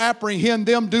Spirit, go apprehend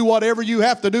them. Do whatever you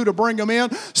have to do to bring them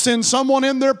in. Send someone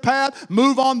in their path.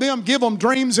 Move on them. Give them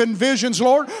dreams and visions,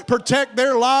 Lord. Protect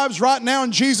their lives right now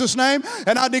in Jesus' name.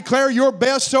 And I declare your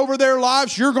best over their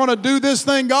lives. You're going to do this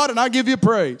thing, God, and I give you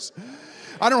praise.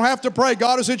 I don't have to pray,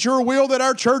 God, is it your will that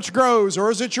our church grows? Or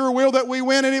is it your will that we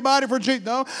win anybody for Jesus?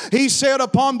 No. He said,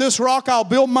 upon this rock I'll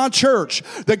build my church.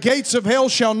 The gates of hell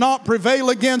shall not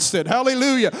prevail against it.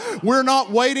 Hallelujah. We're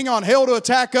not waiting on hell to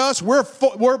attack us.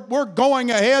 We're going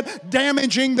ahead,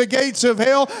 damaging the gates of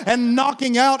hell and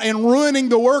knocking out and ruining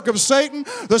the work of Satan.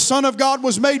 The Son of God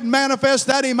was made manifest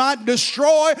that He might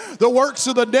destroy the works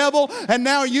of the devil. And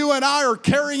now you and I are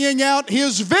carrying out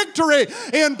His victory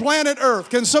in planet Earth.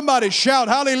 Can somebody shout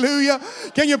hallelujah?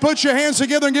 Can you put your hands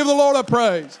together and give the Lord a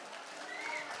praise?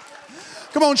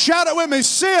 Come on, shout it with me.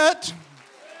 Sit,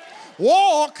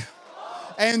 walk,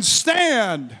 and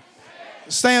stand.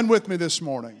 Stand with me this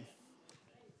morning.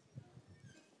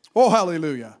 Oh,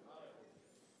 hallelujah.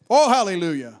 Oh,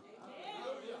 hallelujah.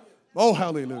 Oh,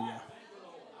 hallelujah.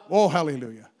 Oh,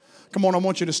 hallelujah. Come on, I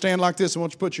want you to stand like this. I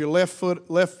want you to put your left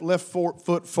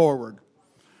foot forward.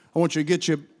 I want you to get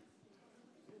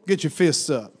your fists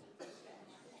up.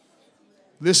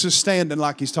 This is standing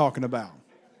like He's talking about.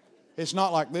 It's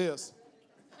not like this.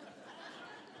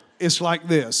 It's like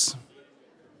this.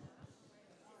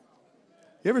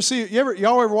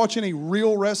 Y'all ever watch any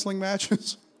real wrestling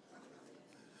matches?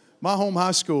 My home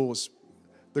high school was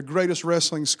the greatest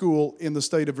wrestling school in the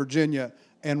state of Virginia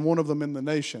and one of them in the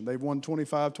nation. They've won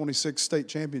 25, 26 state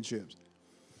championships.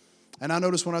 And I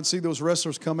noticed when I'd see those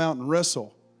wrestlers come out and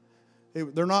wrestle,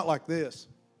 they're not like this.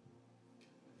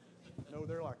 No,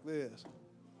 they're like this.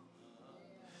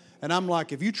 And I'm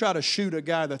like, if you try to shoot a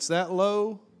guy that's that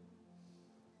low,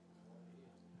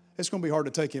 it's going to be hard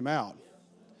to take him out.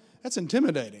 That's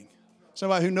intimidating.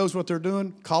 Somebody who knows what they're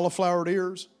doing, cauliflowered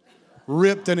ears,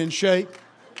 ripped and in shape,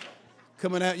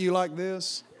 coming at you like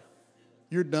this,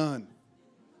 you're done.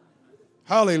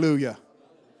 Hallelujah.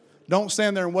 Don't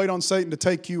stand there and wait on Satan to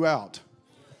take you out.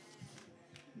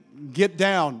 Get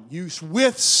down. You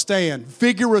withstand,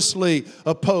 vigorously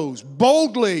oppose,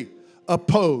 boldly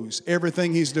oppose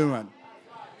everything he's doing.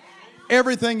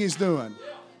 Everything he's doing.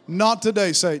 Not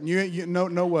today, Satan.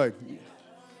 No way.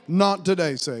 Not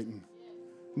today, Satan.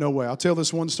 No way. I'll tell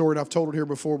this one story, and I've told it here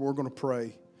before, but we're going to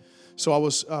pray. So I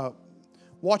was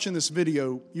watching this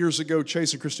video years ago.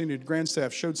 Chase and Christina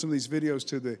Grandstaff showed some of these videos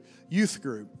to the youth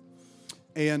group.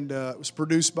 And it was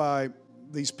produced by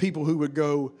these people who would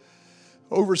go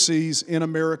overseas in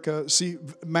America, see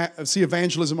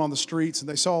evangelism on the streets, and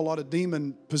they saw a lot of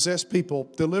demon-possessed people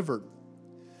delivered.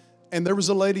 And there was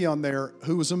a lady on there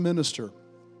who was a minister.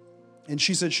 And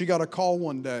she said she got a call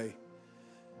one day.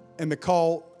 And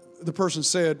the person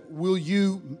said, will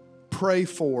you pray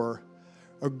for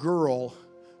a girl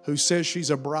who says she's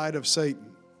a bride of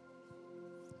Satan?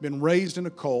 Been raised in a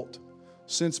cult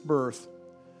since birth,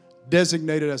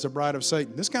 designated as a bride of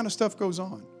Satan. This kind of stuff goes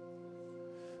on.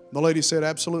 The lady said,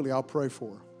 absolutely, I'll pray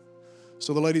for her.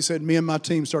 So the lady said, me and my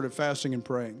team started fasting and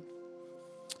praying.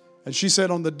 And she said,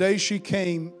 on the day she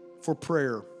came for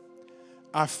prayer,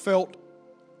 I felt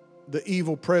the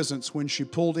evil presence when she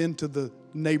pulled into the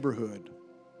neighborhood.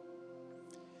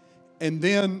 And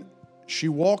then she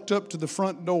walked up to the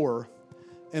front door,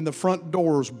 and the front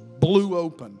doors blew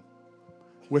open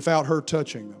without her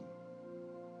touching them.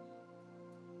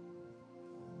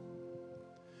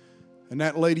 And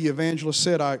that lady evangelist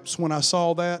said, when I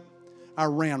saw that, I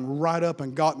ran right up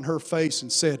and got in her face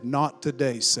and said, not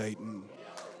today, Satan.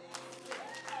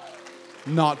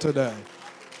 Not today.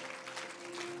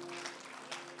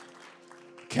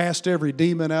 Cast every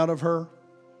demon out of her.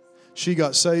 She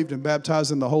got saved and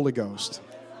baptized in the Holy Ghost.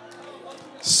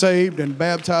 Saved and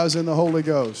baptized in the Holy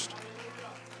Ghost.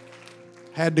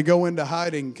 Had to go into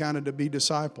hiding kind of to be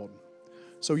discipled.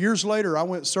 So years later, I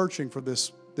went searching for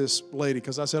this lady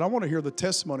because I said, I want to hear the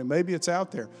testimony. Maybe it's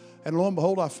out there. And lo and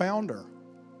behold, I found her.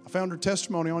 I found her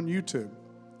testimony on YouTube.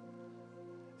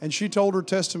 And she told her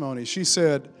testimony. She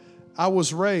said, I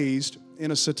was raised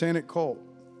in a satanic cult.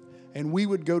 And we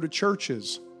would go to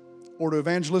churches or to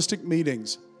evangelistic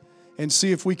meetings and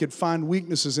see if we could find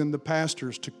weaknesses in the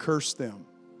pastors to curse them.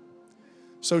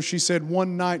 So she said,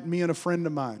 one night, me and a friend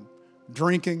of mine,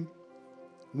 drinking,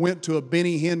 went to a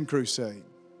Benny Hinn crusade.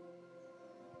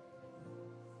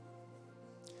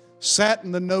 Sat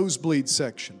in the nosebleed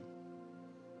section.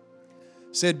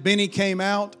 Said Benny came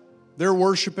out, they're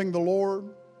worshiping the Lord.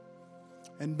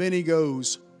 And Benny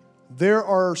goes, there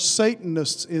are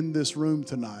Satanists in this room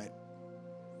tonight.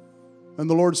 And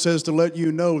the Lord says to let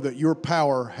you know that your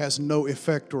power has no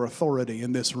effect or authority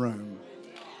in this room.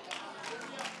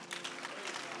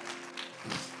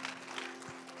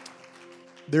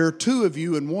 There are two of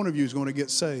you, and one of you is going to get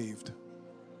saved.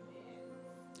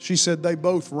 She said they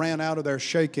both ran out of there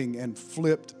shaking and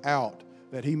flipped out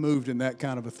that he moved in that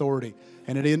kind of authority.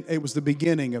 And it was the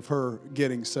beginning of her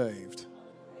getting saved.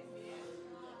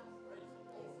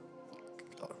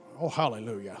 Oh,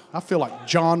 hallelujah. I feel like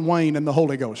John Wayne in the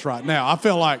Holy Ghost right now. I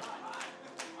feel like,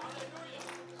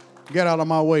 get out of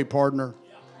my way, partner.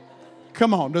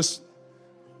 Come on, just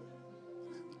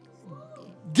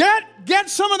get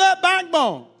some of that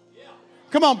backbone.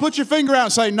 Come on, put your finger out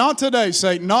and say, not today,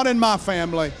 Satan, not in my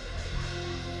family,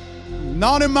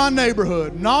 not in my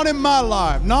neighborhood, not in my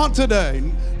life, not today,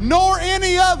 nor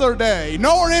any other day,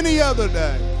 nor any other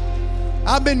day.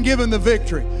 I've been given the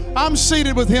victory. I'm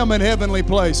seated with Him in heavenly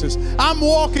places. I'm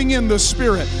walking in the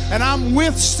Spirit, and I'm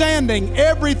withstanding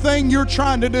everything you're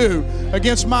trying to do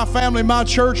against my family, my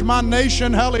church, my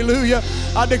nation. Hallelujah.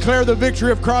 I declare the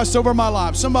victory of Christ over my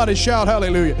life. Somebody shout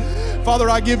hallelujah. Father,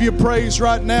 I give you praise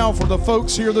right now for the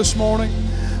folks here this morning.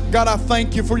 God, I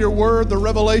thank you for your word, the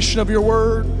revelation of your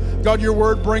word. God, your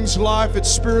word brings life. It's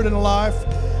spirit and life.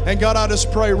 And God, I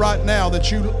just pray right now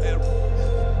that you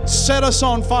set us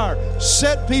on fire.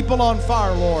 Set people on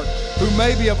fire, Lord, who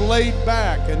maybe have laid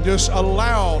back and just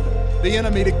allowed the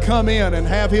enemy to come in and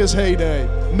have his heyday.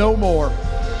 No more.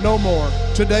 No more.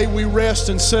 Today we rest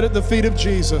and sit at the feet of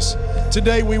Jesus.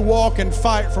 Today we walk and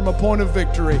fight from a point of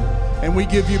victory. And we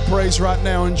give you praise right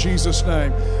now in Jesus'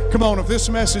 name. Come on, if this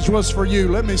message was for you,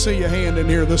 let me see your hand in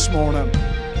here this morning.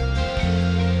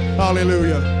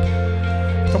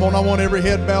 Hallelujah. Come on, I want every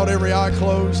head bowed, every eye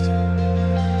closed.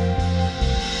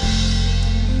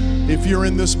 If you're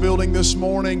in this building this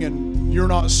morning and you're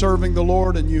not serving the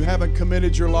Lord and you haven't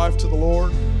committed your life to the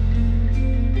Lord,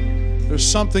 there's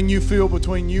something you feel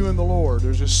between you and the Lord.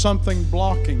 There's just something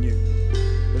blocking you.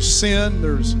 There's sin,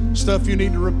 there's stuff you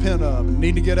need to repent of and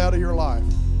need to get out of your life.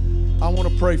 I want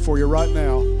to pray for you right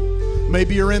now.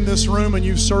 Maybe you're in this room and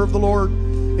you've served the Lord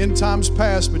in times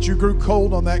past, but you grew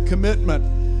cold on that commitment,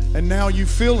 and now you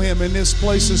feel Him in this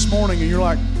place this morning, and you're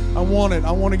like, I want it.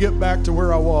 I want to get back to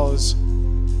where I was.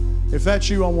 If that's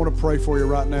you, I want to pray for you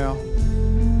right now.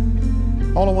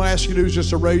 All I want to ask you to do is just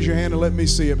to raise your hand and let me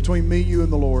see it between me, you,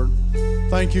 and the Lord.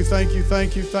 Thank you, thank you,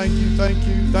 thank you, thank you, thank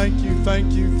you, thank you,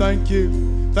 thank you, thank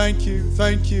you, thank you,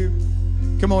 thank you.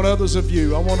 Come on, others of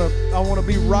you. I want to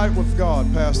be right with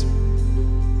God, Pastor.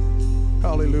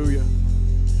 Hallelujah.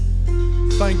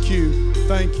 Thank you,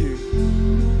 thank you.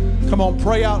 Come on,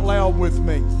 pray out loud with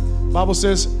me. The Bible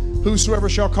says, whosoever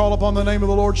shall call upon the name of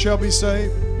the Lord shall be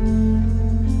saved.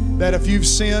 That if you've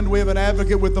sinned, we have an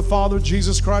advocate with the Father,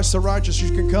 Jesus Christ the righteous. You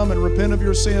can come and repent of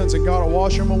your sins and God will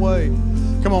wash them away.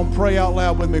 Come on, pray out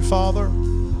loud with me. Father,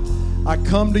 I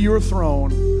come to your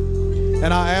throne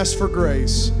and I ask for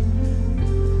grace.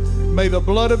 May the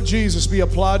blood of Jesus be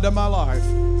applied to my life.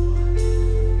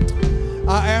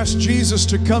 I ask Jesus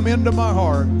to come into my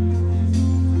heart,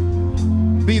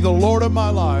 be the Lord of my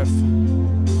life.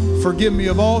 Forgive me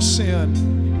of all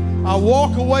sin. I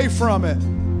walk away from it.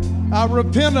 I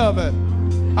repent of it.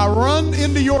 I run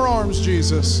into your arms,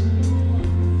 Jesus.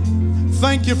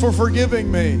 Thank you for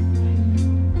forgiving me.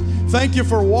 Thank you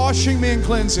for washing me and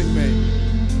cleansing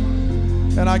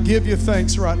me. And I give you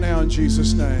thanks right now in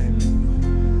Jesus'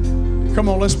 name. Come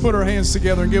on, let's put our hands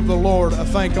together and give the Lord a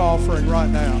thank offering right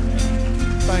now.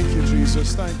 Thank you,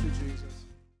 Jesus. Thank you, Jesus.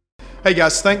 Hey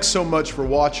guys, thanks so much for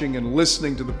watching and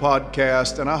listening to the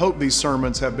podcast. And I hope these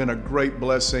sermons have been a great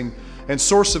blessing and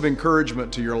source of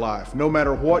encouragement to your life. No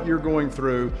matter what you're going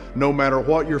through, no matter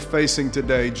what you're facing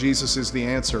today, Jesus is the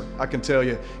answer. I can tell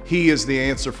you, He is the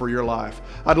answer for your life.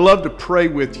 I'd love to pray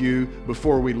with you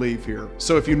before we leave here.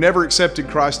 So if you never accepted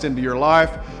Christ into your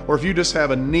life, or if you just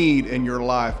have a need in your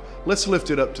life, let's lift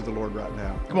it up to the Lord right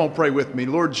now. Come on, pray with me.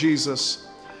 Lord Jesus,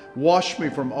 wash me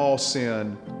from all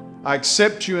sin. I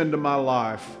accept you into my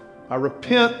life. I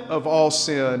repent of all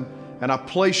sin, and I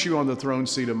place you on the throne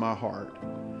seat of my heart.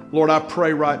 Lord, I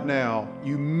pray right now,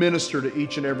 you minister to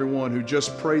each and every one who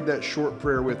just prayed that short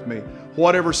prayer with me.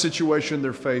 Whatever situation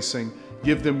they're facing,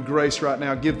 give them grace right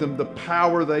now. Give them the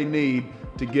power they need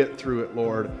to get through it,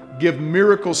 Lord. Give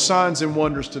miracles, signs, and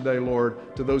wonders today,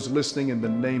 Lord, to those listening in the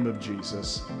name of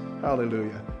Jesus.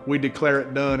 Hallelujah. We declare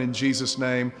it done in Jesus'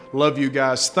 name. Love you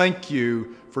guys. Thank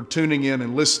you for tuning in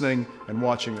and listening and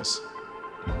watching us.